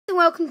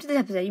welcome to this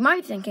episode. You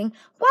might be thinking,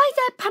 why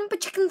do pampered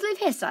chickens live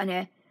here, sitting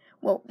here?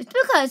 Well, it's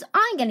because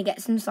I'm going to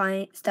get some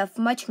stuff for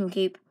my chicken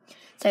coop.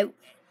 So,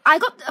 I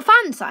got a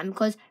fan sign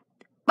because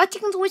my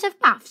chickens always have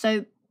baths,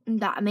 so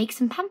that makes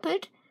them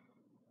pampered.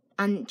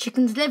 And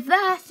chickens live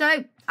there,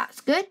 so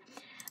that's good.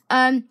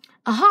 A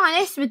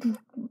harness, we can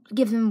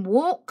give them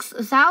walks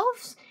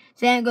ourselves,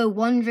 so they don't go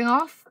wandering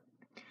off.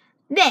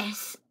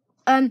 This,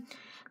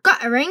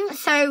 guttering,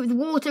 so the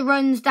water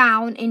runs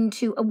down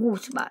into a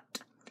water butt.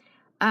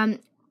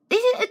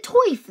 This is a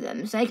toy for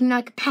them, so they can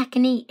like peck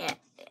and eat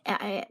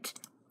it.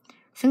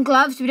 Some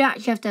gloves, we don't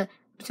actually have to,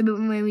 so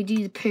when we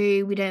do the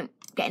poo, we don't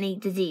get any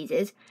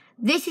diseases.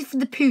 This is for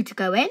the poo to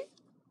go in.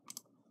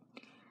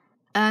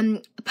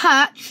 A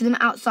perch for them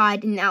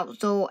outside in the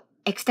outdoor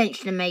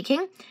extension I'm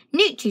making.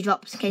 Nutri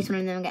drops in case one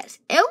of them gets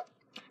ill.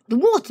 The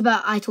water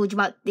butt I told you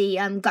about, the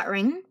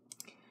guttering.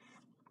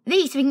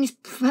 These, so we can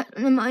just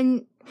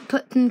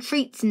put some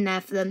treats in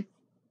there for them.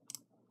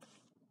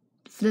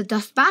 For the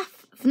dust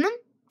bath for them.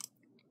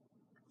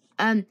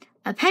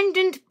 A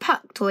pendant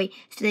puck toy,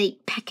 so they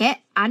peck it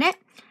at it.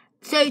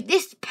 So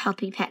this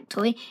puppy peck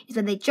toy is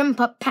when they jump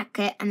up, peck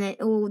it, and then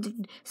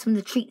some of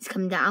the treats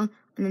come down,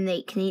 and then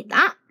they can eat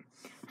that.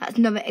 That's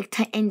another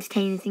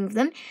entertaining thing for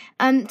them.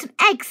 Some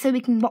eggs, so we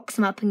can box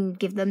them up and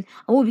give them.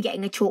 I will be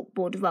getting a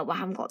chalkboard as well, but I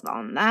haven't got that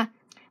on there.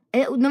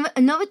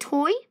 Another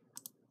toy.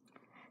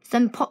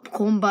 Some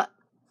popcorn, but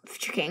for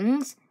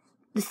chickens.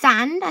 The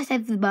sand, I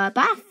said, for the bird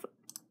bath.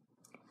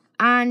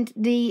 And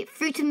the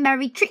fruit and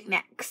berry treat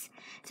mix.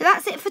 So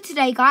that's it for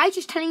today, guys.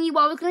 Just telling you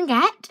what we're going to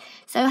get.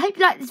 So I hope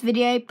you like this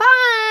video.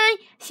 Bye!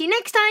 See you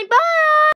next time. Bye!